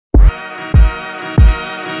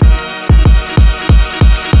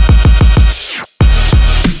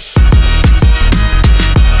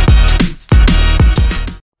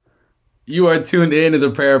You are tuned in to the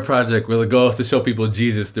Prayer Project, where the goal is to show people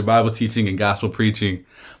Jesus through Bible teaching and gospel preaching.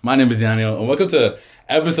 My name is Daniel, and welcome to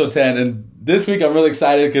episode 10. And this week I'm really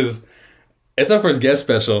excited because it's our first guest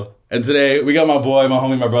special. And today we got my boy, my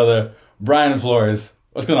homie, my brother, Brian and Flores.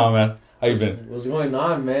 What's going on, man? How you been? What's going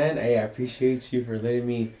on, man? Hey, I appreciate you for letting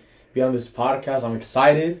me be on this podcast. I'm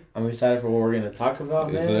excited. I'm excited for what we're going to talk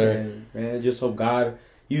about, Yes, man. sir. And, man, I just hope God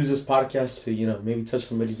uses this podcast to, maybe touch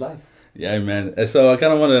somebody's life. Yeah, man. And so I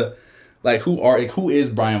kind of want to, who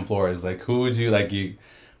is Brian Flores? Like, who would you,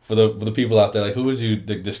 for the people out there, who would you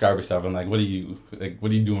describe yourself and, what are you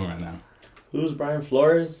doing right now? Who's Brian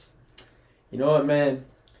Flores? You know what, man?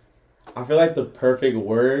 I feel like the perfect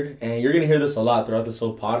word, and you're going to hear this a lot throughout this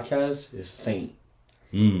whole podcast, is saint.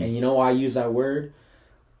 And you know why I use that word?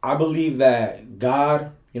 I believe that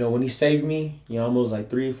God, when he saved me, almost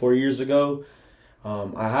 3-4 years ago,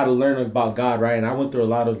 I had to learn about God, right? And I went through a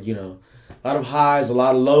lot of highs, a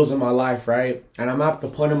lot of lows in my life, right? And I'm at the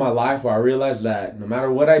point in my life where I realize that no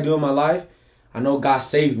matter what I do in my life, I know God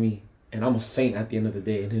saved me. And I'm a saint at the end of the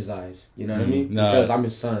day in his eyes. You know what I mean? No. Because I'm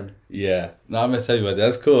his son. Yeah. No, I'm going to tell you about that.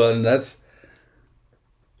 That's cool. And that's,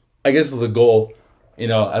 I guess, the goal.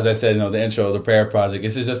 As I said, the intro, the prayer project,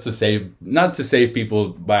 this is just to save, not to save people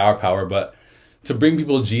by our power, but to bring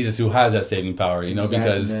people to Jesus who has that saving power, Exactly,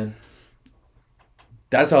 because man.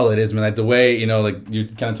 That's all it is, man. The way, you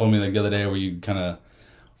kind of told me the other day where you kind of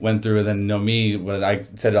went through, and then, me, when I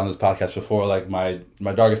said it on this podcast before, my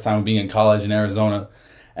darkest time of being in college in Arizona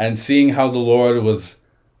and seeing how the Lord was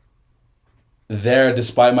there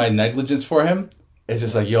despite my negligence for him. It's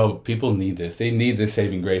just people need this. They need this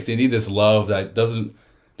saving grace. They need this love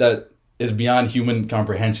that is beyond human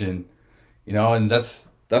comprehension, and that's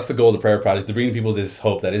the goal of the prayer project, to bring people this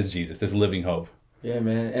hope that is Jesus, this living hope. Yeah,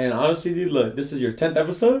 man. And honestly, dude, look, this is your 10th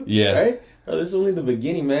episode. Yeah. Right? Bro, this is only the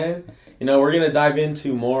beginning, man. We're going to dive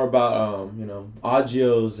into more about,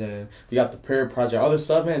 audios, and we got the prayer project, all this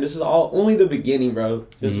stuff, man. This is all only the beginning, bro.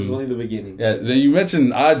 This is only the beginning. Yeah, then you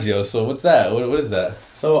mentioned audio, so what's that? What is that?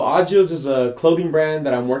 So Audios is a clothing brand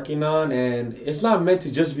that I'm working on, and it's not meant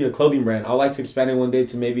to just be a clothing brand. I'd like to expand it one day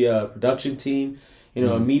to maybe a production team,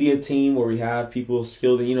 a media team where we have people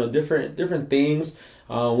skilled in, different things.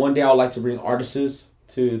 One day I would like to bring artists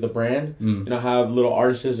to the brand, have little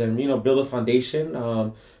artists and, build a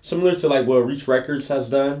foundation, similar to what Reach Records has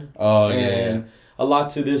done. Oh, and a lot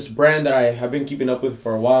to this brand that I have been keeping up with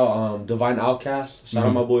for a while, Divine Outcast. Shout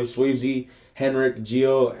out my boys Swayze, Henrik,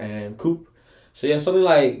 Gio, and Coop. So yeah, something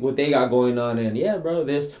like what they got going on. And yeah, bro,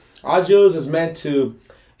 this Audios is meant to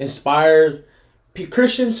inspire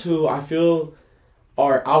Christians who I feel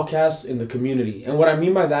are outcasts in the community. And what I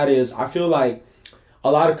mean by that is I feel like a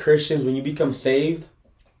lot of Christians, when you become saved,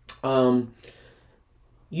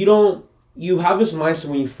 you have this mindset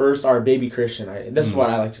when you first are a baby Christian. This is what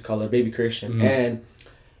I like to call it, a baby Christian. And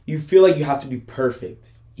you feel like you have to be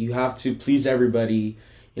perfect. You have to please everybody.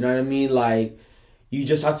 You know what I mean? You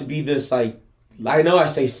just have to be this, I know I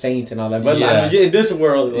say saint and all that, but in this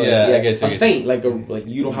world, I get you, saint,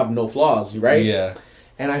 you don't have no flaws, right? Yeah.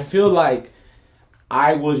 And I feel like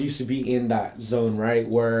I used to be in that zone, right,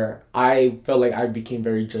 where I felt like I became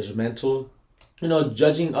very judgmental,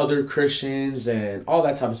 judging other Christians and all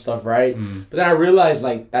that type of stuff, right? But then I realized,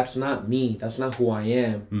 that's not me. That's not who I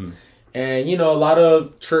am. And, a lot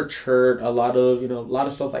of church hurt, a lot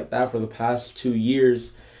of stuff like that for the past 2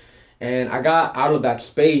 years. And I got out of that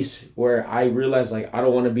space where I realized, I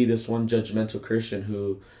don't want to be this one judgmental Christian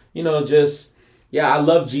who, I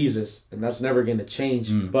love Jesus, and that's never going to change.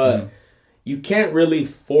 But you can't really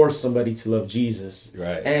force somebody to love Jesus.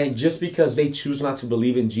 Right. And just because they choose not to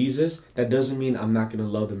believe in Jesus, that doesn't mean I'm not going to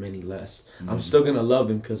love them any less. I'm still going to love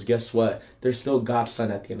them because guess what? They're still God's son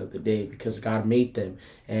at the end of the day because God made them.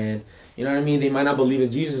 And you know what I mean? They might not believe in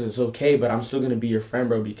Jesus. It's okay, but I'm still going to be your friend,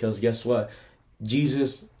 bro, because guess what?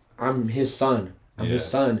 Jesus, I'm his son. I'm his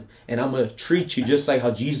son. And I'm going to treat you just like how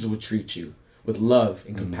Jesus would treat you, with love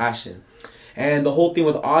and compassion. And the whole thing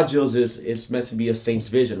with Audios is it's meant to be a saint's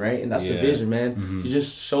vision, right? And that's the vision, man. To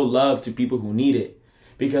just show love to people who need it.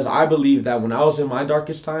 Because I believe that when I was in my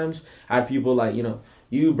darkest times, I had people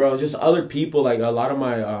you, bro, just other people, a lot of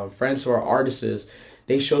my friends who are artists,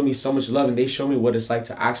 they showed me so much love, and they showed me what it's like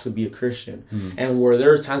to actually be a Christian. And where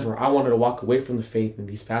there are times where I wanted to walk away from the faith in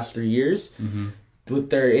these past 3 years,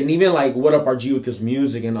 with and even What Up RG with his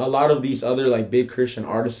music, and a lot of these other big Christian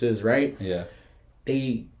artists, right? Yeah.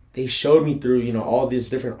 They showed me through, all these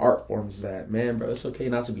different art forms that, man, bro, it's okay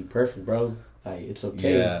not to be perfect, bro. It's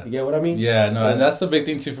okay. Yeah. You get what I mean? Yeah, no, and that's the big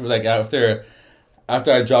thing too. For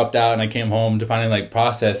after I dropped out and I came home to finally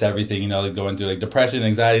process everything, going through depression,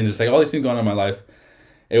 anxiety, and just all these things going on in my life.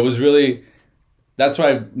 It was really that's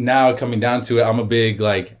why now coming down to it, I'm a big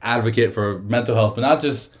like advocate for mental health, but not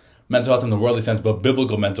just mental health in the worldly sense, but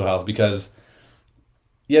biblical mental health. Because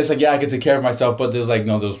yeah, it's like, yeah, I can take care of myself, but there's like,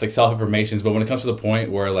 no, those like self-affirmations. But when it comes to the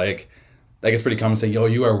point where like it's pretty common saying, yo,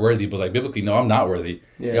 you are worthy, but like biblically, no, I'm not worthy.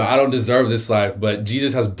 Yeah. You know, I don't deserve this life, but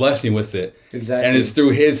Jesus has blessed me with it. Exactly. And it's through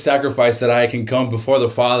his sacrifice that I can come before the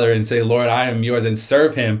Father and say, Lord, I am yours, and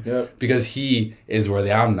serve him because he is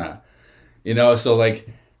worthy. I'm not. You know, so like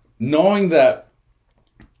knowing that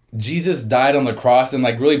Jesus died on the cross and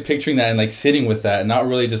like really picturing that and like sitting with that and not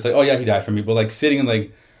really just like, oh yeah, he died for me, but like sitting and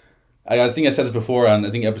like, I think I said this before on, I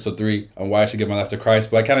think episode 3 on why I should give my life to Christ,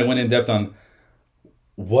 but I kind of went in depth on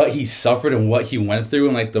what he suffered and what he went through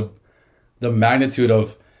and like the magnitude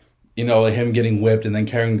of, you know, like him getting whipped and then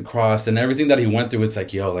carrying the cross and everything that he went through. It's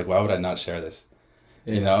like, yo, like, why would I not share this?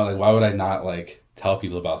 Yeah. You know, like, why would I not like tell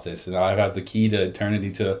people about this? And I have the key to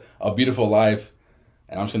eternity, to a beautiful life,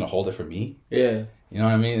 and I'm just going to hold it for me. Yeah. You know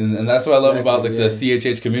what I mean? And that's what I love about like the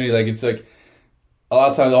CHH community. Like, it's like a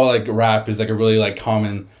lot of times all like rap is like a really like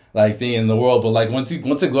common like thing in the world, but like once it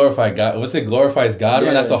glorifies God,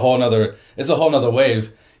 man, that's a whole nother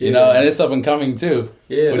wave, you know, and it's up and coming too,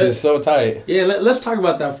 which is so tight. Yeah, let's talk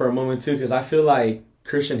about that for a moment too, because I feel like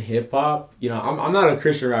Christian hip hop, you know, I'm not a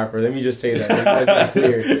Christian rapper. Let me just say that. That's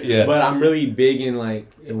clear. But I'm really big in like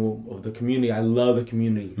in the community. I love the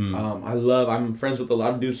community. I'm friends with a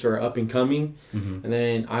lot of dudes who are up and coming, and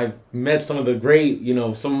then I've met some of the great, you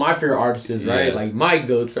know, some of my favorite artists, right? Like my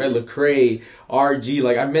goats, right? Lecrae, RG.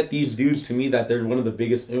 Like I've met these dudes. To me, that they're one of the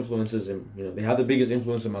biggest influences, and you know, they have the biggest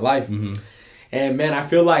influence in my life. And man, I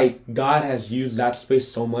feel like God has used that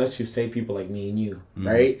space so much to save people like me and you,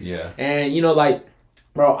 right? Yeah. And you know, like,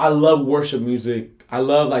 bro, I love worship music. I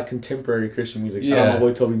love like contemporary Christian music. Shout out my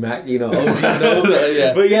boy Toby Mac, you know, OG knows.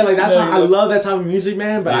 But yeah, like that's how I love that type of music,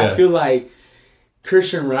 man. But I feel like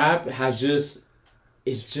Christian rap has just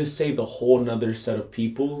saved a whole nother set of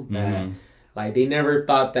people that like they never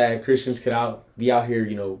thought that Christians could be out here,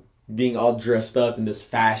 you know, being all dressed up in this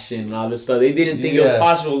fashion and all this stuff. They didn't think it was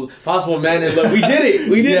possible, man. And look, we did it.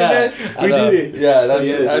 We did it, man. We did it.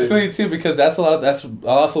 Yeah, I feel you too, because that's I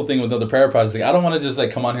also think with the prayer process. Like, I don't want to just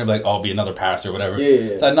like come on here and be like, oh, I'll be another pastor or whatever.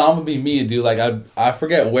 It's like, no, I'm gonna be me, dude. Like I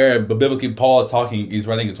forget where, but biblically Paul is talking. He's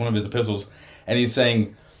writing. It's one of his epistles, and he's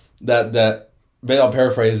saying that I'll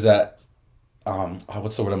paraphrase that.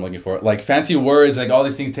 What's the word I'm looking for? Like fancy words, like all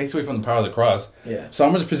these things takes away from the power of the cross. Yeah. So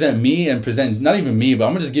I'm gonna just present me and present not even me, but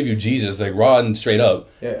I'm gonna just give you Jesus, like raw and straight up.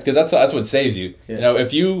 Yeah. Because that's what saves you. Yeah. You know,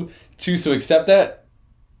 if you choose to accept that,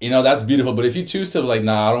 you know, that's beautiful. But if you choose to like,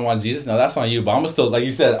 nah, I don't want Jesus, no, that's on you. But I'm gonna still, like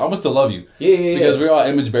you said, I'm gonna still love you. Yeah. Because we're all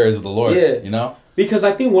image bearers of the Lord. Yeah. You know. Because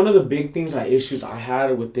I think one of the big things, issues I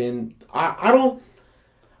had within, I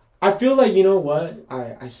feel like, you know what,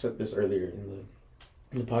 I said this earlier in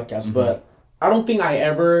the podcast, but I don't think I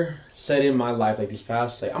ever said in my life, like these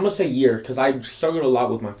past, like I'm gonna say years, because I struggled a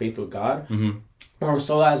lot with my faith with God, or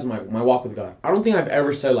so as my walk with God. I don't think I've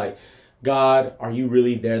ever said like, God, are you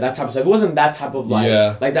really there? That type of stuff. It wasn't that type of like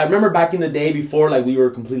that. I remember back in the day before like we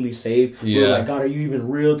were completely saved. We were like, God, are you even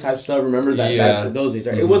real? Type stuff. Remember that back those days,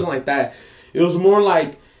 right? It wasn't like that. It was more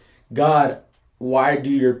like, God, why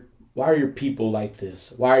are your people like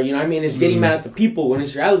this? Why are, you know what I mean? It's getting mad at the people when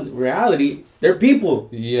it's reality. They're people.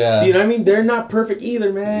 Yeah. You know what I mean? They're not perfect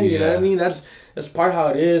either, man. You know what I mean? That's part of how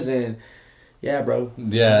it is, and yeah, bro.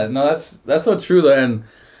 Yeah, no, that's so true though, and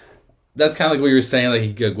that's kind of like what you were saying,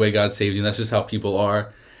 like the way God saved you. And that's just how people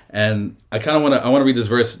are. And I kind of want to read this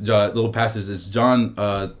verse, little passage. It's John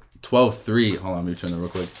 12:3. Hold on, let me turn that real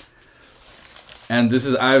quick. And this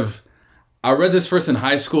is I read this first in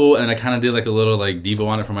high school, and I kind of did like a little like devo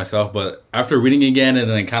on it for myself. But after reading it again and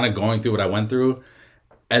then kind of going through what I went through,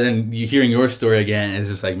 and then you hearing your story again, it's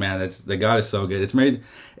just like, man, the God is so good. It's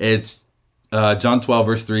John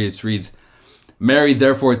 12:3. It reads, Mary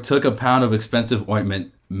therefore took a pound of expensive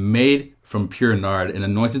ointment made from pure nard and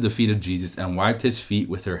anointed the feet of Jesus and wiped his feet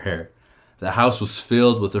with her hair. The house was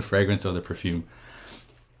filled with the fragrance of the perfume.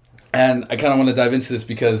 And I kind of want to dive into this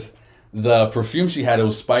because the perfume she had, it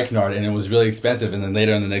was spikenard and it was really expensive. And then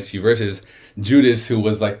later in the next few verses, Judas, who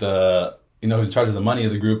was like who charges the money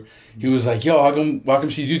of the group, he was like, yo, how come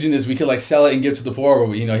she's using this? We could like sell it and give it to the poor.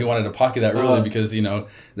 But, you know, he wanted to pocket that really because, you know,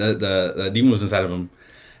 the demon was inside of him.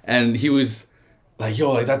 And he was like,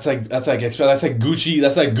 yo, like that's like Gucci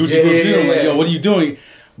perfume. Like, yo, what are you doing?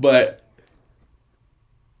 But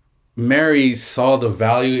Mary saw the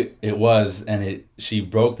value it was, and she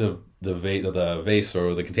broke the vase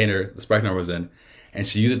or the container the spikenard was in, and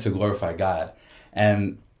she used it to glorify God.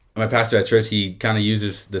 And my pastor at church, he kind of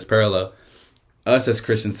uses this parallel. Us as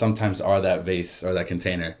Christians sometimes are that vase or that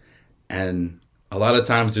container, and a lot of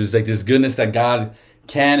times there's like this goodness that God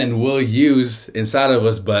can and will use inside of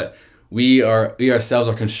us, but we ourselves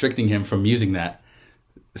are constricting him from using that.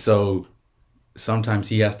 So sometimes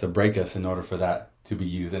he has to break us in order for that to be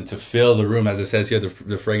used and to fill the room, as it says here,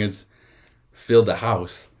 the fragrance filled the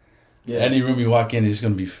house. Yeah. Any room you walk in is just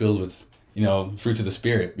going to be filled with, fruits of the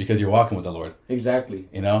Spirit because you're walking with the Lord. Exactly.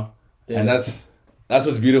 Yeah. And that's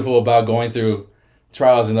what's beautiful about going through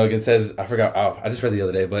trials. Like it says, I forgot, I just read it the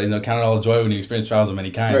other day, but count it all joy when you experience trials of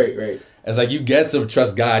many kinds. Right. It's like you get to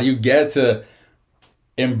trust God. You get to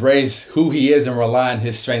embrace who he is and rely on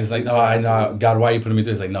his strength. It's like, exactly. I know, God, why are you putting me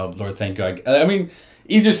through? It's like, no, Lord, thank you. I mean,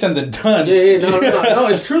 easier said than done. Yeah, no,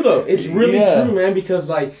 it's true though. It's really true, man, because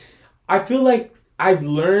like, I feel like I've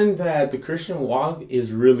learned that the Christian walk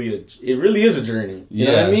is really is a journey. You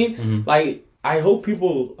know what I mean? Mm-hmm. Like, I hope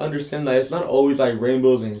people understand that it's not always like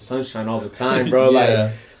rainbows and sunshine all the time, bro.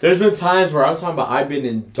 Like, there's been times where I'm talking about I've been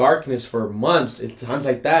in darkness for months. It's times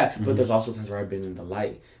like that, mm-hmm. but there's also times where I've been in the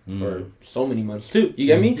light for so many months too. You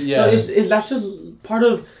get me? Yeah. So that's just part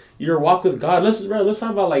of your walk with God. Let's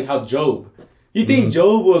talk about like how Job. You think mm-hmm.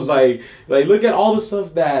 Job was like look at all the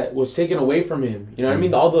stuff that was taken away from him. You know what I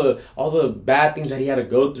mean? All the bad things that he had to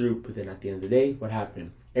go through. But then at the end of the day, what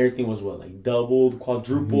happened? Everything was doubled,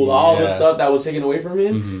 quadrupled, all the stuff that was taken away from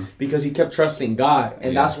him because he kept trusting God.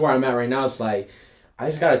 And that's where I'm at right now. It's like, I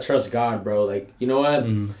just gotta trust God, bro. Like, you know what?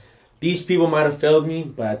 These people might have failed me,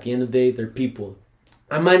 but at the end of the day, they're people.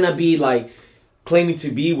 I might not be like claiming to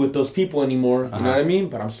be with those people anymore, you know what I mean?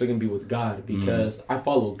 But I'm still gonna be with God because I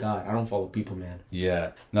follow God. I don't follow people, man.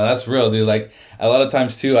 Yeah. No, that's real, dude. Like, a lot of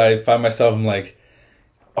times too, I find myself, I'm like,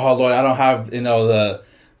 oh Lord, I don't have,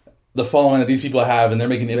 the following that these people have, and they're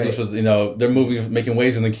making influence with, they're making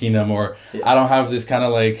waves in the kingdom, or I don't have this kind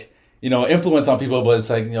of like, influence on people, but it's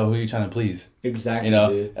like, who are you trying to please? Exactly,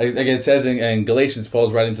 dude. Like it says in Galatians,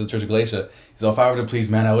 Paul's writing to the church of Galatia, if I were to please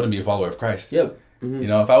man, I wouldn't be a follower of Christ. Yep. Mm-hmm.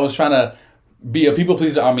 If I was trying to be a people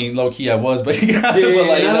pleaser, I mean, low key I was, but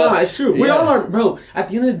no, it's true. We all are, bro. At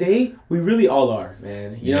the end of the day, we really all are,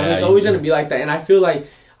 man. It's always going to be like that, and I feel like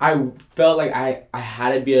I felt like I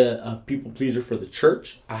had to be a people pleaser for the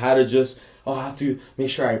church. I had to just, I have to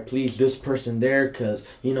make sure I please this person there because,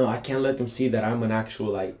 I can't let them see that I'm an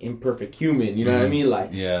actual, imperfect human. You know what I mean? You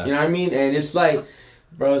know what I mean? And it's like,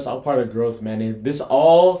 bro, it's all part of growth, man. This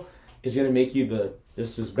all is going to make you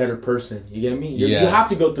this better person. You get me? You have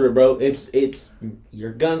to go through it, bro.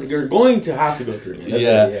 You're going to have to go through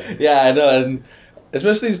it. Yeah, I know. And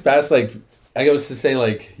especially these past, I was to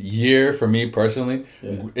say, year for me personally,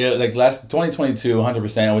 2022, 100%,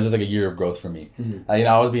 it was just a year of growth for me. Mm-hmm.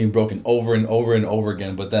 I was being broken over and over and over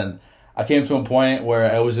again, but then I came to a point where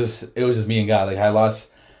it was just me and God. I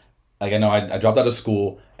lost, I dropped out of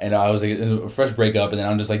school, and I was in a fresh breakup, and then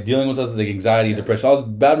I'm just dealing with anxiety, depression, all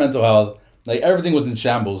this bad mental health, everything was in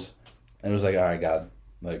shambles, and it was all right, God,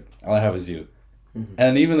 all I have is you. Mm-hmm.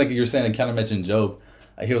 And even you were saying, I kind of mentioned Job.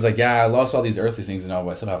 He was I lost all these earthly things and all,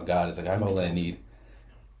 but I still have God. It's I have all that I need.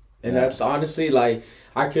 And that's honestly, I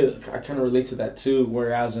kind of relate to that too.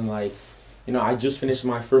 Whereas I just finished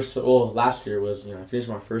my last year was, I finished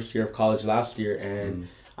my first year of college last year, and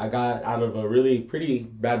I got out of a really pretty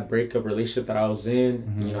bad breakup relationship that I was in.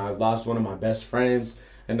 Mm-hmm. I lost one of my best friends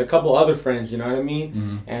and a couple other friends, you know what I mean?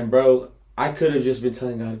 Mm-hmm. And bro, I could have just been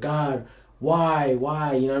telling God, why? You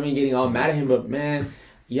know what I mean? Getting all mad at him, but man,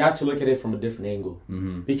 you have to look at it from a different angle.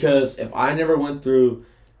 Mm-hmm. Because if I never went through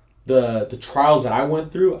the trials that I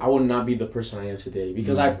went through, I would not be the person I am today.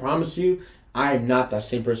 Because I promise you, I am not that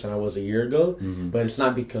same person I was a year ago. Mm-hmm. But it's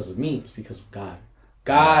not because of me. It's because of God.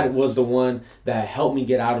 God was the one that helped me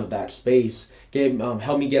get out of that space.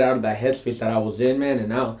 Helped me get out of that headspace that I was in, man. And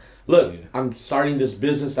now, look, I'm starting this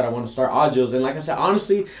business that I want to start, Audios. And like I said,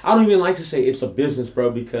 honestly, I don't even like to say it's a business,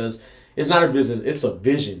 bro, because it's not a business. It's a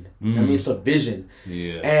vision. Mm. I mean, it's a vision.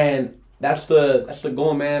 Yeah. And that's the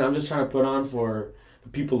goal, man. I'm just trying to put on for the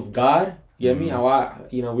people of God. You get me?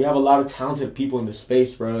 We have a lot of talented people in this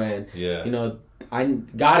space, bro. And,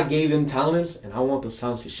 God gave them talents, and I want those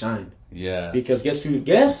talents to shine. Yeah. Because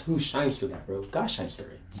guess who shines through that, bro? God shines through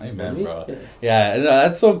it. Amen, bro. Yeah.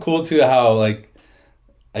 That's so cool, too, how,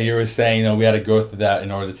 you were saying, we had to go through that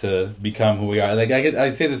in order to become who we are.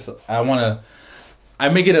 I say this, I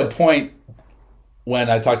make it a point when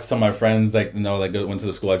I talk to some of my friends, went to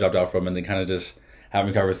the school I dropped out from, and they kind of just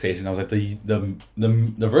having conversation. I was the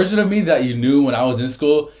version of me that you knew when I was in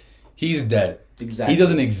school, he's dead. Exactly. He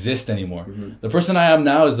doesn't exist anymore. Mm-hmm. The person I am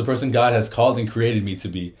now is the person God has called and created me to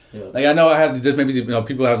be. Yeah. I know I have, maybe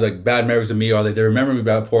people have bad memories of me, or they remember me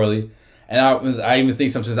bad poorly, and I even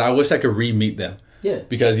think sometimes I wish I could re-meet them. Yeah.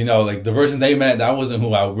 Because the version they met, that wasn't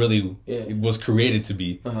who I really was created to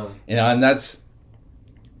be. Uh-huh. And that's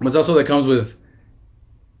But also that comes with,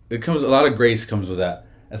 a lot of grace comes with that.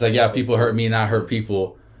 It's like, yeah, people hurt me, not hurt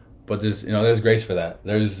people, but there's grace for that.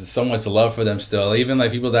 There's so much love for them still. Even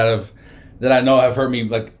like people that I know have hurt me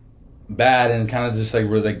like bad and kind of just like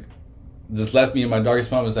were like just left me in my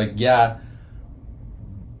darkest moments. Like, yeah,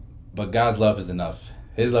 but God's love is enough.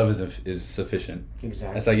 His love is sufficient.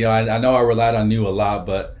 Exactly. It's like, yo, I know I relied on you a lot,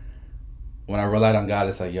 but when I relied on God,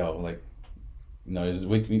 it's like, yo, like,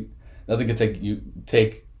 nothing can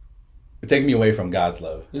take me away from God's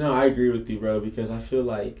love. I agree with you, bro, because I feel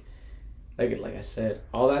like I said,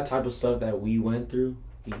 all that type of stuff that we went through,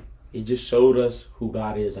 it just showed us who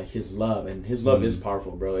God is, like His love, and His love is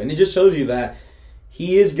powerful, bro. And it just shows you that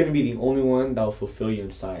He is going to be the only one that will fulfill you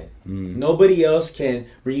inside. Nobody else can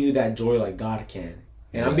bring you that joy like God can.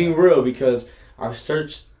 And I'm being real because I've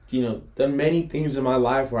searched, done many things in my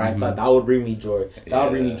life where I thought that would bring me joy. That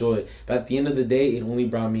would bring me joy. But at the end of the day, it only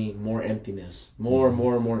brought me more emptiness. More and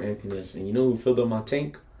more and more emptiness. And you know who filled up my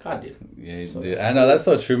tank? God did. Yeah, dude. I know, that's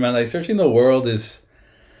so true, man. Like, searching the world is,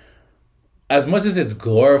 as much as it's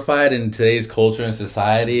glorified in today's culture and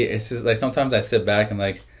society, it's just like sometimes I sit back and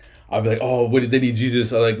like, I'll be like, oh, what did they need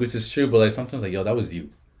Jesus? Or like, which is true, but like sometimes like, yo, that was you.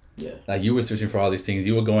 Yeah. Like, you were searching for all these things.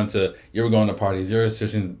 You were going to parties. You were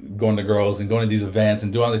searching, going to girls and going to these events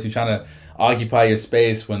and doing all this. You're trying to occupy your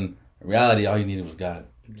space when in reality, all you needed was God.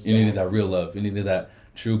 Exactly. You needed that real love. You needed that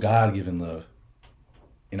true God-given love.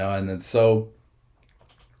 And it's so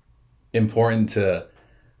important to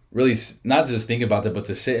really not just think about that, but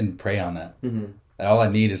to sit and pray on that. And all I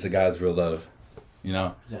need is the God's real love.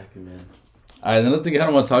 Exactly, man. All right, another thing I kind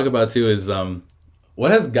of want to talk about too is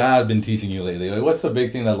what has God been teaching you lately? Like, what's the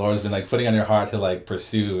big thing that Lord's been like putting on your heart to like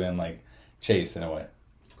pursue and like chase in a way?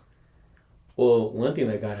 Well, one thing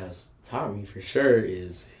that God has taught me for sure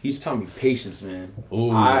is He's taught me patience, man. Ooh. You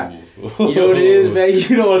know what it is, man?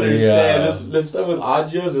 You don't understand. This stuff with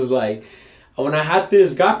audios is like, when I had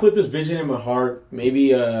this, God put this vision in my heart,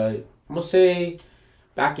 maybe, I'm going to say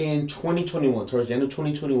back in 2021, towards the end of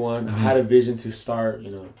 2021, I had a vision to start,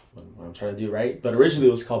 what I'm trying to do, right? But originally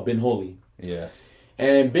it was called Been Holy. Yeah.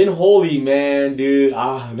 And Been Holy, man, dude,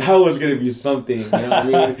 that was going to be something, you know what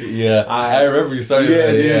I mean? Yeah, I remember you started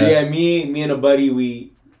with it. Yeah, me and a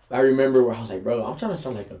buddy, I remember where I was like, bro, I'm trying to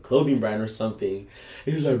start like a clothing brand or something.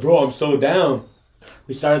 He was like, bro, I'm so down.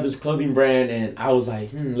 We started this clothing brand, and I was like,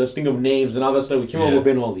 let's think of names and all that stuff. We came up with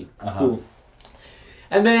Been Holy. Cool.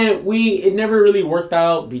 And then it never really worked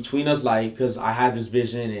out between us, like, because I had this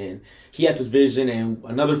vision, and he had this vision, and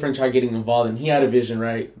another friend tried getting involved, and he had a vision,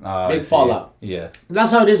 right? Big fallout. Yeah.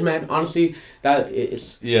 That's how it is, man. Honestly,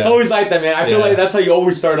 it's always like that, man. I feel like that's how you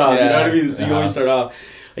always start off. You know what I mean? So you always start off.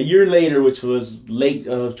 A year later, which was late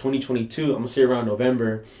of 2022, I'm going to say around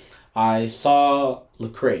November, I saw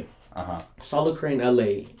Lecrae. Saw Lecrae in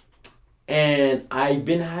LA. And I've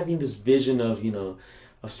been having this vision of,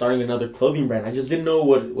 of starting another clothing brand. I just didn't know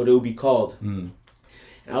what it would be called. And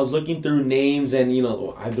I was looking through names, and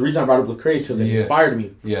the reason I brought up Lecrae is because it inspired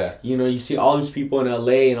me. Yeah. You see all these people in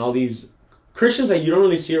LA and all these Christians that you don't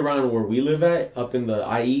really see around where we live at, up in the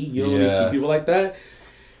IE. You don't really see people like that.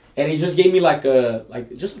 And it just gave me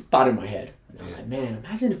just a thought in my head. And I was like, man,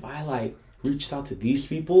 imagine if I like reached out to these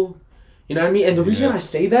people. You know what I mean? And the reason I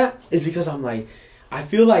say that is because I'm like, I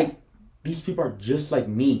feel like these people are just like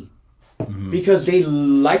me. Because they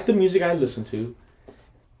like the music I listen to,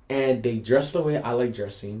 and they dress the way I like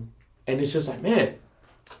dressing. And it's just like, man,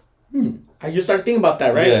 I just started thinking about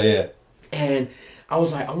that, right? Yeah. And I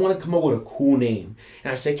was like, I want to come up with a cool name.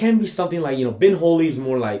 And I said, it can't be something like, Been Holy is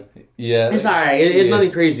more like, it's all right. It's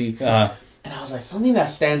nothing crazy. And I was like, something that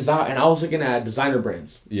stands out. And I was looking at designer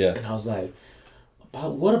brands. Yeah. And I was like,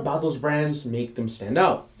 what about those brands make them stand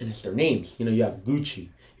out? And it's their names. You have Gucci.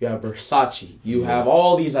 You have Versace. You have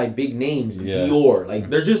all these like big names. Dior. Like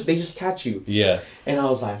they just catch you. Yeah. And I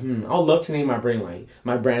was like, I'd love to name my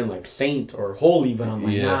brand like Saint or Holy, but I'm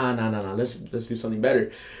like, nah. Let's do something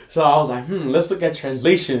better. So I was like, let's look at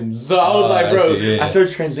translations. So I was like, bro, I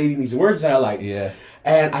started translating these words that I like. Yeah.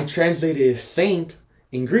 And I translated saint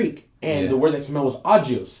in Greek, and the word that came out was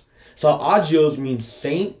agios. So agios means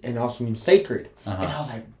saint and also means sacred. And I was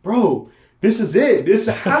like, bro, this is it. This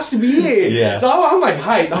has to be it. So I'm like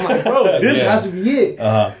hyped. I'm like, bro, this has to be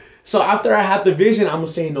it. So after I had the vision, I'm going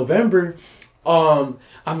to say in November, I'm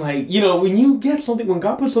like, when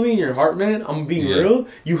God puts something in your heart, man, I'm being real,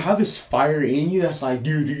 you have this fire in you that's like,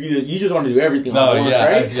 dude, you just want to do everything all at once,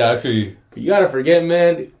 right? I feel you. But you got to forget,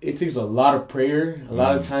 man, it takes a lot of prayer, a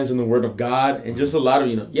lot of times in the Word of God, and just a lot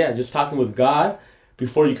of, just talking with God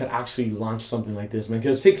before you could actually launch something like this, man.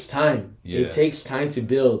 Because it takes time. It takes time to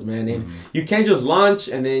build, man. And you can't just launch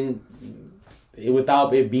and then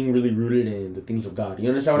without it being really rooted in the things of God. You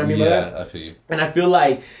understand what I mean by that? Yeah, I feel you. And I feel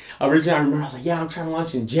like originally I remember I was like, yeah, I'm trying to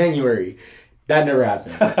launch in January. That never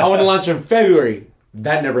happened. I want to launch in February.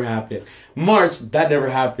 That never happened. March, that never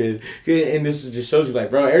happened. And this just shows you, like,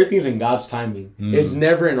 bro, everything's in God's timing. It's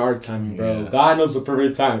never in our timing, bro. Yeah. God knows the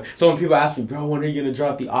perfect time. So when people ask me, bro, when are you going to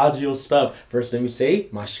drop the audio stuff? First, let me say,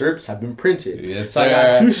 my shirts have been printed. Yes, so I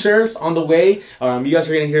got 2 shirts on the way. You guys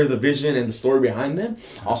are going to hear the vision and the story behind them.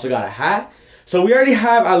 Also got a hat. So we already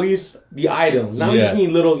have at least the items. Now we just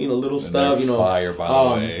need little stuff, Fire, by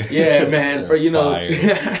the way. Yeah, man. For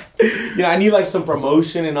I need like some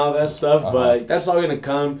promotion and all that stuff, but that's all gonna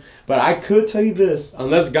come. But I could tell you this,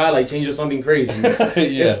 unless God like changes something crazy,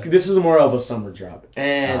 this is more of a summer drop,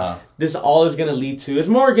 and this all is gonna lead to. It's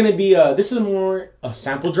more gonna be this is more a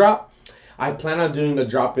sample drop. I plan on doing a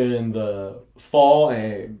drop in the fall,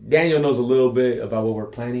 and Daniel knows a little bit about what we're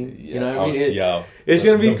planning. You know what I mean? It's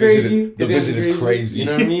gonna be crazy. The vision is crazy. You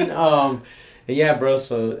know what I mean? And yeah, bro.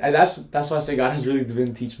 So and that's why I say God has really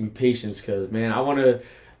been teaching me patience, because man,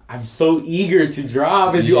 I'm so eager to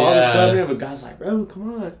drop and do all this stuff, man. But God's like, bro,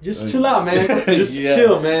 come on, just chill out, man. Just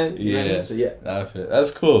chill, man. Yeah. So yeah,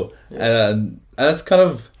 that's cool. And that's kind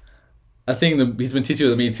of a thing that he's been teaching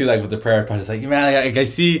with me too, like with the prayer process. Like, man, I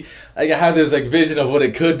see, like I have this like vision of what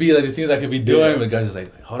it could be, like the things I could be doing. But God's just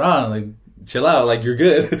like, hold on, like chill out, like you're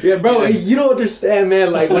good. Yeah, bro, you don't understand,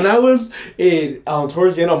 man. Like when I was in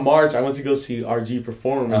towards the end of March, I went to go see RG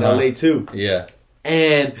perform in LA too. Yeah,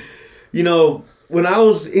 and when I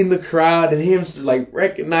was in the crowd and him like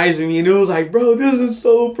recognizing me, and it was like, bro, this is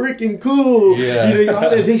so freaking cool. Yeah,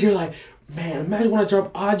 you're like, man, imagine when I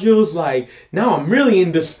drop audios, like, now I'm really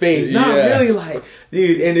in this space. Now I'm really like,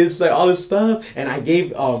 dude, and it's like all this stuff. And I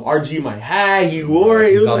gave RG my hat. He wore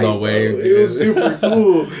it. It was on like, the wave, it was super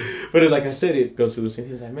cool. But like I said, it goes to the same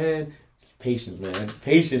thing. It's like, man, patience, man.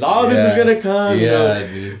 Patience. All this is going to come,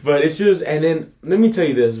 dude. But it's just, and then, let me tell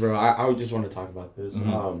you this, bro. I just want to talk about this.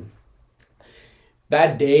 Mm-hmm.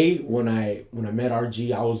 That day when I met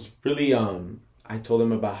RG, I was really, I told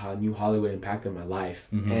him about how New Hollywood impacted my life.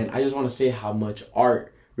 Mm-hmm. And I just want to say how much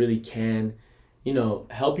art really can,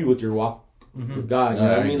 help you with your walk with God. You know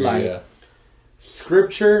what I mean? Like,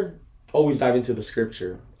 scripture, always dive into the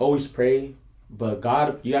scripture. Always pray. But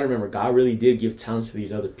God, you got to remember, God really did give talents to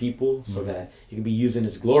these other people so that it can be used in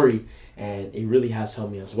His glory. And it really has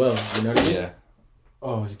helped me as well. You know what I mean? Yeah.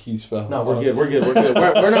 Oh, your keys fell. No, we're good.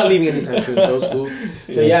 We're not leaving anytime soon, so it's cool.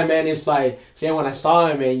 So yeah, man, it's like, when I saw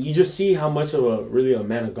him, man, you just see how much of a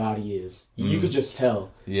man of God he is. You could just tell.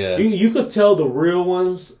 Yeah. You could tell the real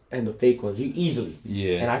ones and the fake ones. You easily.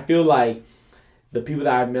 Yeah. And I feel like the people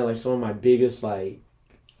that I've met, like some of my biggest, like,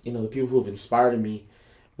 the people who have inspired me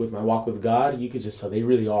with my walk with God, you could just tell they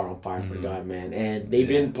really are on fire for God, man. And they've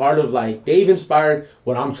been part of, like, they've inspired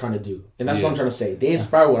what I'm trying to do. And that's what I'm trying to say. They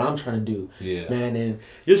inspire what I'm trying to do. Yeah. Man, and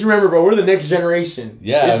just remember, bro, we're the next generation.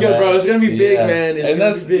 Yeah, it's gonna, bro. It's gonna be big, man.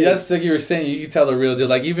 That's like you were saying. You can tell the real deal.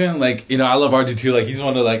 Like even like I love RG too. Like he's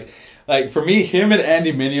one of like for me, him and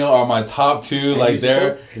Andy Mineo are my top 2. Like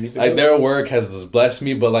their work has blessed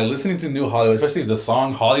me. But like listening to New Hollywood, especially the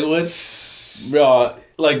song Hollywood, bro.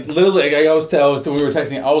 Like literally, like we were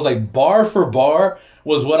texting. I was like, bar for bar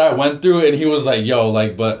was what I went through, and he was like, "Yo,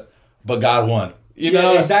 like, but God won." You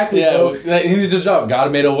know exactly. Yeah, bro. Like, he just dropped.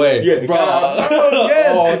 God made a way. Yeah, bro.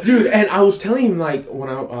 Yes. Dude. And I was telling him like when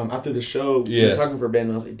I after the show, we were talking for a band,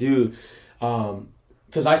 and I was like, dude,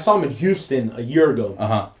 because I saw him in Houston a year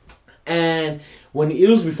ago, and when it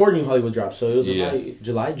was before New Hollywood dropped, so it was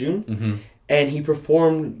July, June. Mm-hmm. And he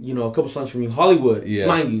performed, a couple songs from New Hollywood. Yeah.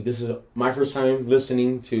 Mind you, this is my first time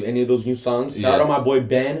listening to any of those new songs. Shout out to my boy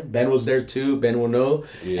Ben. Ben was there too. Ben will know.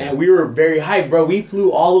 Yeah. And we were very hyped, bro. We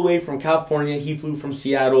flew all the way from California. He flew from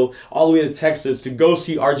Seattle all the way to Texas to go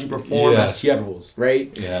see RG perform at Seattle's,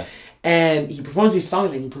 right? Yeah. And he performs these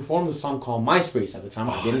songs, and he performed a song called MySpace at the time.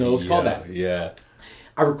 I didn't know it was called that. Yeah.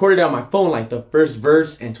 I recorded it on my phone, like the first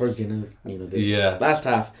verse and towards the end of the last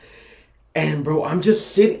half. And bro, I'm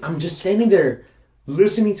just standing there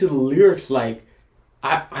listening to the lyrics like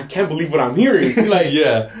I can't believe what I'm hearing. Like,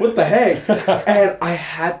 what the heck? And I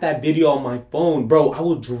had that video on my phone. Bro, I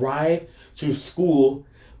would drive to school,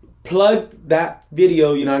 plug that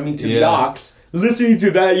video, to the aux, listening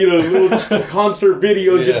to that, little concert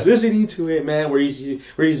video, just listening to it, man, where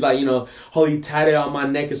he's like, holy tatted on my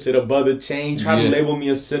neck instead above the chain, trying to label me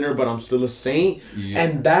a sinner, but I'm still a saint.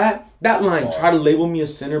 And that line, try to label me a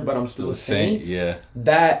sinner, but I'm still a saint.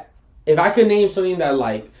 That, if I could name something that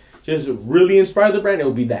like just really inspired the brand, it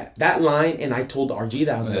would be that line. And I told RG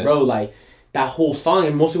that I was like, bro, like that whole song,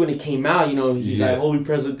 and mostly when it came out, he's like, holy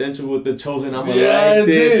presidential with the chosen, I'm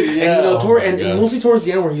elected. And mostly towards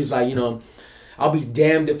the end where he's like, I'll be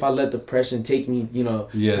damned if I let depression take me,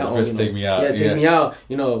 depression take me out. Yeah, take me out,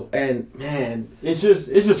 and man, it's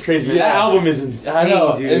just crazy, man. That album is insane, I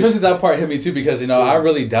know, dude. especially that part hit me too because, I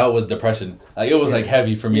really dealt with depression. Like, it was, like,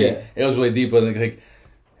 heavy for me. Yeah. It was really deep, but,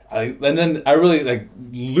 and then I really, like,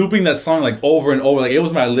 looping that song, like, over and over. Like, it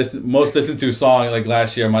was my most listened to song, like,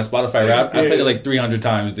 last year on my Spotify rap. I played it, like, 300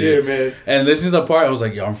 times, dude. Yeah, man. And listening to the part, I was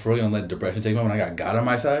like, yo, I'm for real gonna let depression take me when I got God on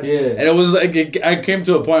my side. Yeah. And it was, like, I came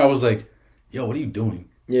to a point, I was like, yo, what are you doing?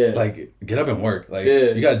 Yeah. Like, get up and work. Like,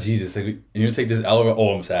 you got Jesus. Like, you take this L over,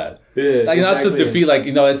 I'm sad. Yeah, like, not to defeat, like,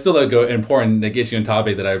 it's still, like, an important, like, issue and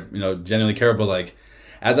topic that I, genuinely care about. Like,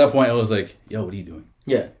 at that point, it was like, yo, what are you doing?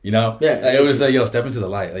 Yeah. Yeah. Like, it was like, yo, step into the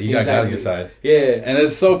light. Like, you got God on your side. Yeah. And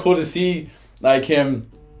it's so cool to see, like, him,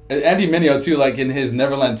 Andy Mineo, too, like, in his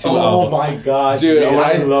Neverland 2 album. Oh, my gosh. Dude, man,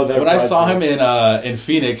 I love that. When I saw him in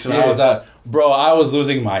Phoenix, when I was out, bro, I was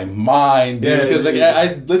losing my mind, dude. Because, like,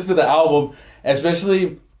 I listened to the album,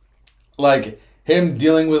 especially, like, him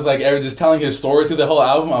dealing with, like, just telling his story through the whole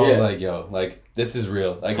album. I was like, yo, like, this is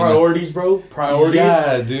real. Like, priorities, bro. Priorities.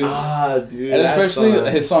 Yeah, dude. Dude. And especially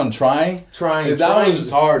his song "Trying." That was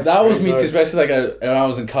hard. That was me too. Especially like when I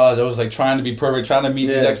was in college, I was like trying to be perfect, trying to meet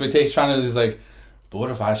these expectations, trying to just like. But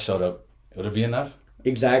what if I showed up? Would it be enough?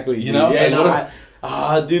 Exactly. You know? Yeah.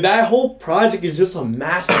 Dude, that whole project is just a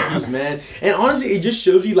masterpiece, man. And honestly, it just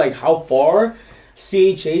shows you like how far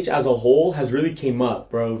CHH as a whole has really came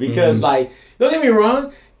up, bro. Because like, don't get me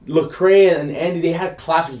wrong. Lecrae and Andy, they had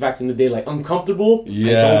classics back in the day, like Uncomfortable.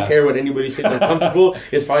 Yeah. I don't care what anybody says. Uncomfortable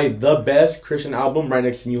is probably the best Christian album right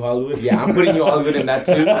next to New Hollywood. Yeah, I'm putting New Hollywood in that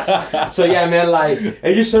too. So yeah, man, like,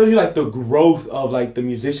 it just shows you like the growth of like the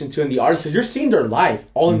musician too and the artist. Cause you're seeing their life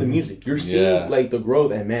all in the music. You're seeing like the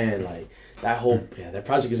growth, and man, like that whole that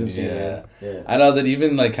project is insane, man. Yeah. I know that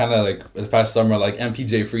even like kind of like this past summer, like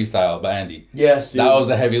MPJ Freestyle by Andy. Yes, dude. That was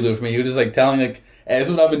a heavy loop for me. He was just like telling like, hey, this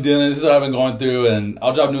is what I've been doing. This is what I've been going through, and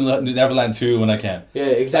I'll drop New Neverland 2 when I can. Yeah,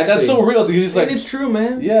 exactly. Like, that's so real, dude. He's just like, and it's true,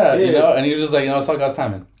 man. Yeah, and he was just like, it's all God's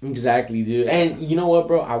timing. Exactly, dude. And you know what,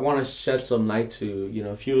 bro? I want to shed some light to,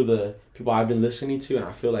 a few of the people I've been listening to, and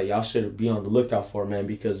I feel like y'all should be on the lookout for, man,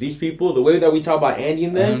 because these people, the way that we talk about Andy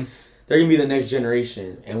and them, they're going to be the next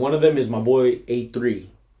generation. And one of them is my boy A3.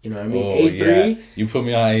 You know what I mean? Oh, A3. Yeah. You put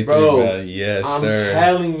me on A3, bro. Yes, I'm sir.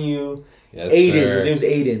 telling you. Yes, Aiden. sir. His name's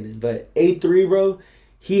Aiden. But A3, bro,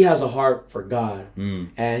 he has a heart for God.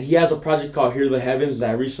 And he has a project called Hear the Heavens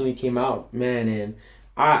that recently came out, man. And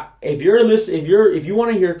if you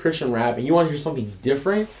want to hear Christian rap and you want to hear something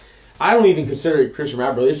different, I don't even consider it Christian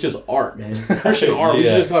rap, bro. It's just art, man. Christian art. We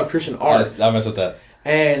should just call it Christian art. I mess with that.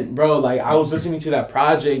 And bro, like, I was listening to that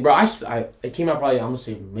project, bro. It came out probably, I'm gonna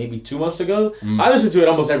say maybe 2 months ago. I listen to it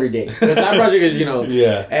almost every day. That project is,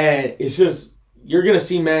 and it's just, you're gonna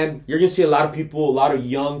see, man. You're gonna see a lot of people, a lot of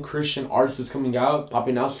young Christian artists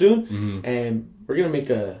popping out soon, and we're gonna make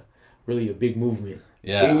a big movement.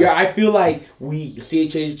 Yeah, I feel like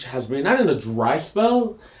CHH has been not in a dry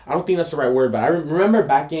spell. I don't think that's the right word, but I remember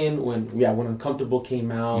back in when Uncomfortable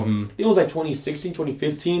came out. I think it was like 2016,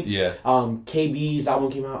 2015. Yeah. KB's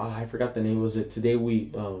album came out. Oh, I forgot the name. Was it Today We?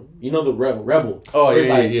 The Rebel. Oh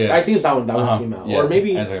yeah. I think it's that one came out, or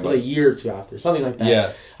maybe it was a year or two after, something like that.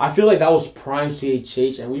 Yeah. I feel like that was prime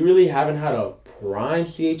CHH, and we really haven't had a prime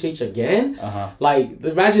CHH again. Like,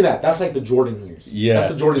 imagine that. That's like the Jordan years. Yeah.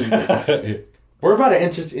 That's the Jordan years. We're about to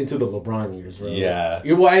enter into the LeBron years, bro. Yeah.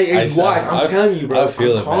 I'm telling you, bro.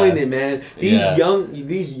 I'm calling it, man.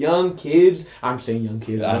 These young kids. I'm saying young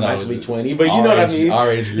kids. I'm actually 20, but you know what I mean. Our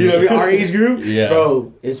age group. You know what I mean? Our age group. Yeah.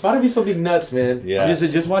 Bro, it's about to be something nuts, man. Yeah.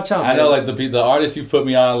 Just watch out. I know, like the artists you put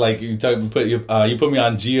me on, like you put me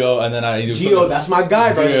on Geo, and then Geo. That's my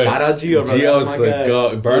guy, bro. Dude, Shout out Geo, bro. Geo's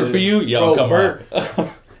the burn for you. Yo, bro, come on.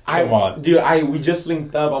 Come on, dude. We just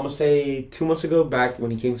linked up. I'm gonna say 2 months ago, back when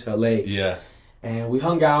he came to LA. Yeah. And we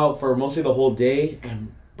hung out for mostly the whole day.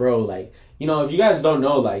 And, bro, like, if you guys don't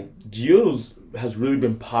know, like, Geo's has really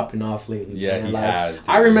been popping off lately. Yeah, man. he has. Dude.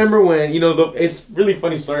 I remember when, it's really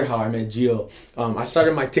funny story how I met Geo. I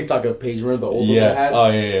started my TikTok page. Remember the old one I had? Oh,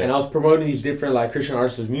 yeah. And I was promoting these different, like, Christian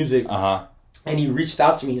artists' music. And he reached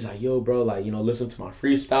out to me. He's like, yo, bro, like, listen to my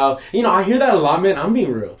freestyle. I hear that a lot, man. I'm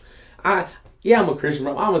being real. I'm a Christian,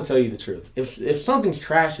 bro. I'm gonna tell you the truth. If something's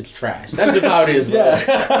trash, it's trash. That's just how it is, bro.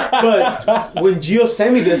 But when Gio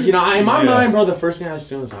sent me this, in my mind, bro, the first thing I was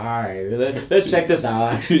doing was, all right, let's check this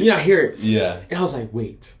out. I hear it. Yeah. And I was like,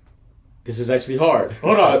 wait, this is actually hard.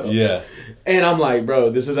 Hold on. Yeah. And I'm like,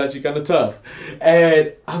 bro, this is actually kind of tough.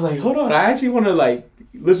 And I'm like, hold on, I actually want to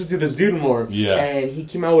listen to this dude more. Yeah. And he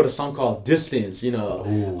came out with a song called Distance, you know.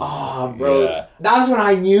 Ooh. Oh, bro. Yeah. That's when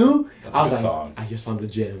I knew. That's I was a like, good song. I just found a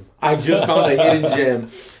gem. I just found a hidden gem.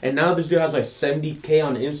 And now this dude has like 70K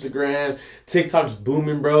on Instagram. TikTok's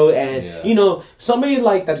booming, bro. And, you know, somebody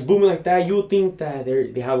like that's booming like that, you'll think that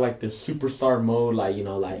they have like this superstar mode, like, you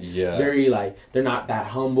know, like very like they're not that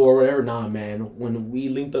humble or whatever. Nah, man. When we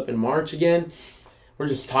linked up in March again, we're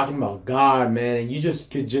just talking about God, man. And you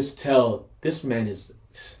just could just tell this man is...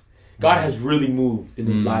 God has really moved in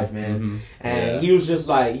his life, man. And he was just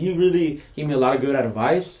like, he really gave me a lot of good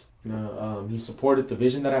advice. You know, he supported the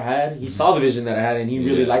vision that I had. He saw the vision that I had, and he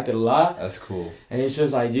really liked it a lot. That's cool. And it's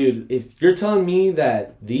just like, dude, if you're telling me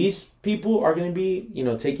that these people are going to be, you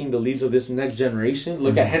know, taking the leads of this next generation,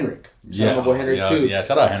 look at Henrik. Shout out my boy Henrik, too. Yeah,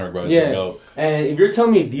 shout out Henrik, bro. Yeah. And if you're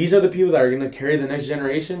telling me these are the people that are going to carry the next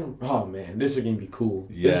generation, oh, man, this is going to be cool.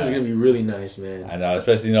 Yeah. This is going to be really nice, man. I know,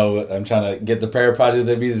 especially, you know, I'm trying to get the prayer project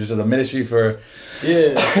to be just a ministry for,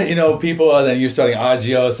 you know, people, and then you're starting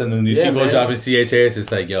Agios, and then these people dropping CHA. It's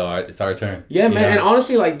just like, yo, it's our turn. Yeah, man. Know? And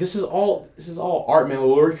honestly, like, this is all art, man,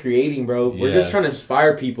 what we're creating, bro. We're just trying to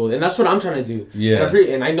inspire people, and that's what I'm trying to do. Yeah.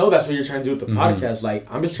 And I know that's what you're trying to do with the podcast. Like,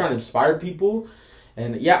 I'm just trying to inspire people.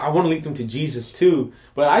 And yeah, I want to lead them to Jesus too.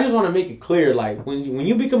 But I just want to make it clear, like, when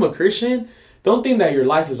you become a Christian, don't think that your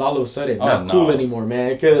life is all of a sudden not cool anymore,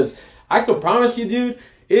 man. Because I could promise you, dude,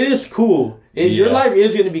 it is cool. Your life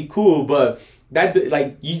is going to be cool, but that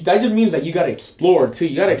just means that you got to explore too.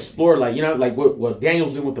 You got to explore, like, you know, like what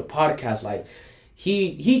Daniel's doing with the podcast. Like,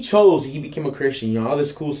 he became a Christian, you know, all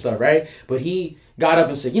this cool stuff, right? But he got up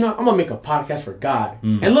and said, you know, I'm gonna make a podcast for God.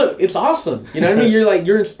 And look, it's awesome. You know what I mean?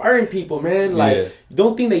 You're inspiring people, man. Like,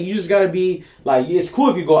 don't think that you just gotta be like, it's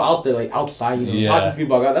cool if you go out there, like, outside, you know, talking to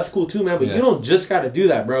people about God. That's cool too, man. But you don't just gotta do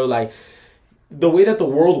that, bro. Like, the way that the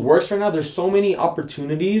world works right now, there's so many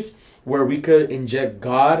opportunities where we could inject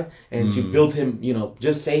God and to build him, you know,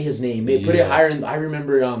 just say his name. Put it higher. I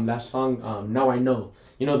remember that song, Now I Know.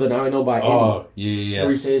 You know, the Now I Know by Eddie. Oh, yeah.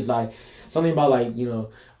 Where he says, like, something about, like, you know,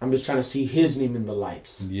 I'm just trying to see his name in the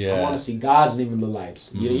lights. Yeah. I want to see God's name in the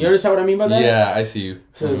lights. You understand what I mean by that? Yeah, I see you.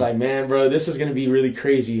 So it's like, man, bro, this is going to be really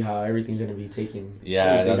crazy how everything's going to be taken.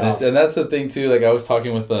 Yeah, and that's the thing, too. Like, I was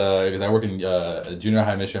talking with, because I work in a junior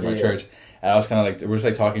high mission at my church. And I was kind of like, we're just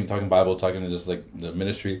like talking Bible, talking to just like the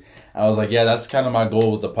ministry. And I was like, yeah, that's kind of my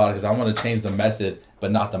goal with the podcast. I want to change the method,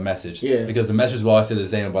 but not the message. Yeah. Because the message will always say the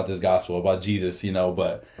same about this gospel, about Jesus, you know,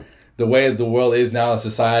 but the way the world is now in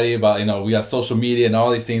society, about, you know, we got social media and all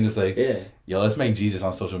these things. It's like, yo, let's make Jesus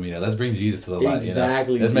on social media. Let's bring Jesus to the light.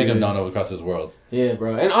 Exactly. You know? Let's make him known across this world. Yeah,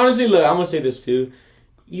 bro. And honestly, look, I'm going to say this too.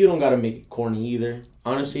 You don't got to make it corny either.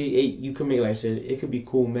 Honestly, you can make, like I said, it could be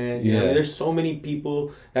cool, man. You know what I mean? There's so many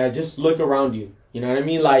people that just look around you. You know what I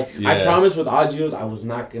mean? Like, I promised with Agios, I was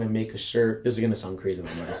not going to make a shirt. This is going to sound crazy.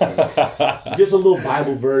 Just a little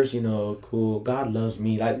Bible verse, you know, cool. God loves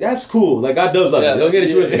me. Like, that's cool. Like, God does love you. Don't get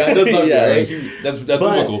it twisted. God does love you, right? Like, that's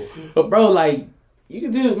biblical. But, bro, like, you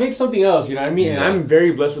can make something else, you know what I mean? And I'm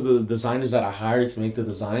very blessed with the designers that I hired to make the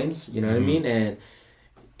designs, you know what I mean? And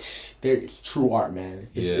it's true art, man.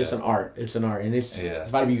 It's an art. It's an art. And it's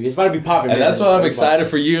about to be popping, man. And that's why I'm excited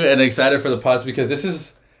for you and excited for the pods, because this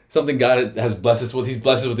is something God has blessed us with. He's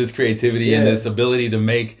blessed us with his creativity and this ability to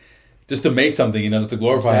make something, you know, to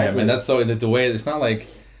glorify him. And that's so, the way, it's not like,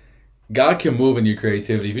 God can move in your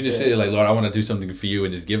creativity. If you just say, like, Lord, I want to do something for you,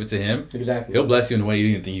 and just give it to him, he'll bless you in a way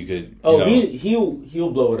you didn't think you could.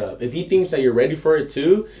 He'll blow it up. If he thinks that you're ready for it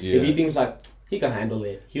too, if he thinks like, he can handle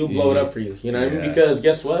it, he'll blow it up for you. You know what I mean? Because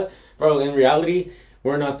guess what? Bro, in reality,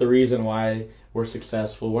 we're not the reason why we're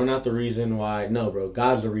successful. We're not the reason why. No, bro.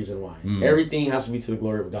 God's the reason why. Everything has to be to the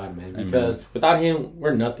glory of God, man. Because without him,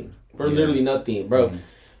 we're nothing. We're literally nothing, bro.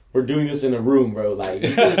 We're doing this in a room, bro. Like,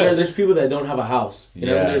 there's people that don't have a house. You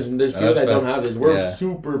know, there's people that don't have this. We're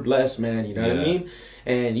super blessed, man. You know what I mean?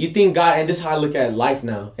 And you think God, and this is how I look at life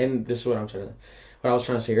now. And this is what I was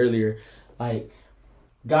trying to say earlier. Like,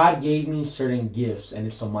 God gave me certain gifts, and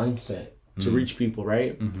it's a mindset to reach people,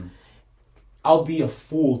 right? I'll be a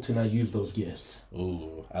fool to not use those gifts.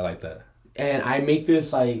 Ooh, I like that. And I make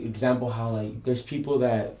this like example how, like, there's people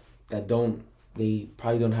that they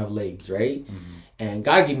probably don't have legs, right? And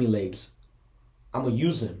God gave me legs. I'm gonna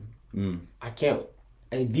use them. I can't.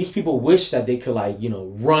 And these people wish that they could, like, you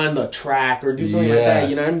know, run a track or do something like that.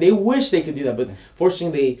 You know what I mean? They wish they could do that, but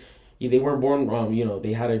fortunately they weren't born. You know,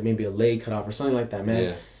 they had maybe a leg cut off or something like that,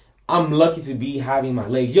 man. I'm lucky to be having my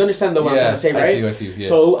legs. You understand what I'm trying to say, right? I see. Yeah.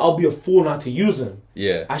 So I'll be a fool not to use them.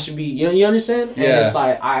 Yeah. I should be, you understand? Yeah. And it's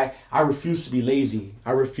like, I refuse to be lazy.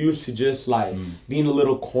 I refuse to just like be in a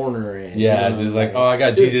little corner and just like, oh, I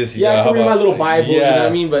got Jesus. I can read my little Bible, you know what I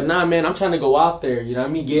mean? But nah, man, I'm trying to go out there, you know what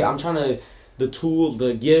I mean? I'm trying to, the tools,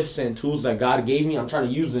 the gifts and tools that God gave me, I'm trying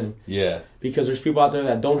to use them. Yeah. Because there's people out there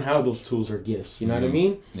that don't have those tools or gifts, you know what I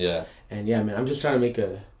mean? Yeah. And yeah, man, I'm just trying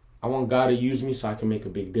to I want God to use me so I can make a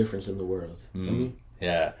big difference in the world. You know what I mean?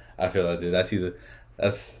 Yeah, I feel that, dude.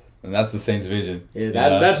 That's the Saints' vision. Yeah,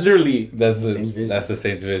 that's literally that's the Saints' vision. That's the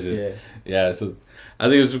Saints' vision. Yeah. So I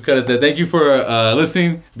think it's cut it there. Thank you for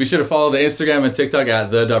listening. Be sure to follow the Instagram and TikTok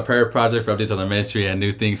at the Prayer Project for updates on the ministry and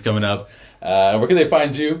new things coming up. Where can they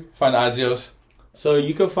find you? Find Agios? So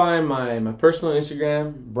you can find my personal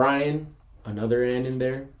Instagram, Brian, another N in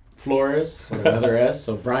there, Flores, with another S,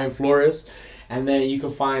 so Brian Flores. And then you can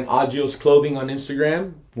find Agios Clothing on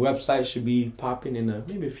Instagram. Website should be popping in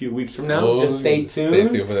maybe a few weeks from now. Just stay tuned. Stay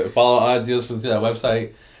tuned for that. Follow Agios for that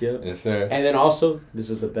website. Yep. Yes, sir. And then also, this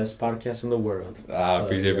is the best podcast in the world.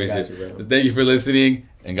 Appreciate you, it. Thank you for listening,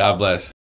 and God bless.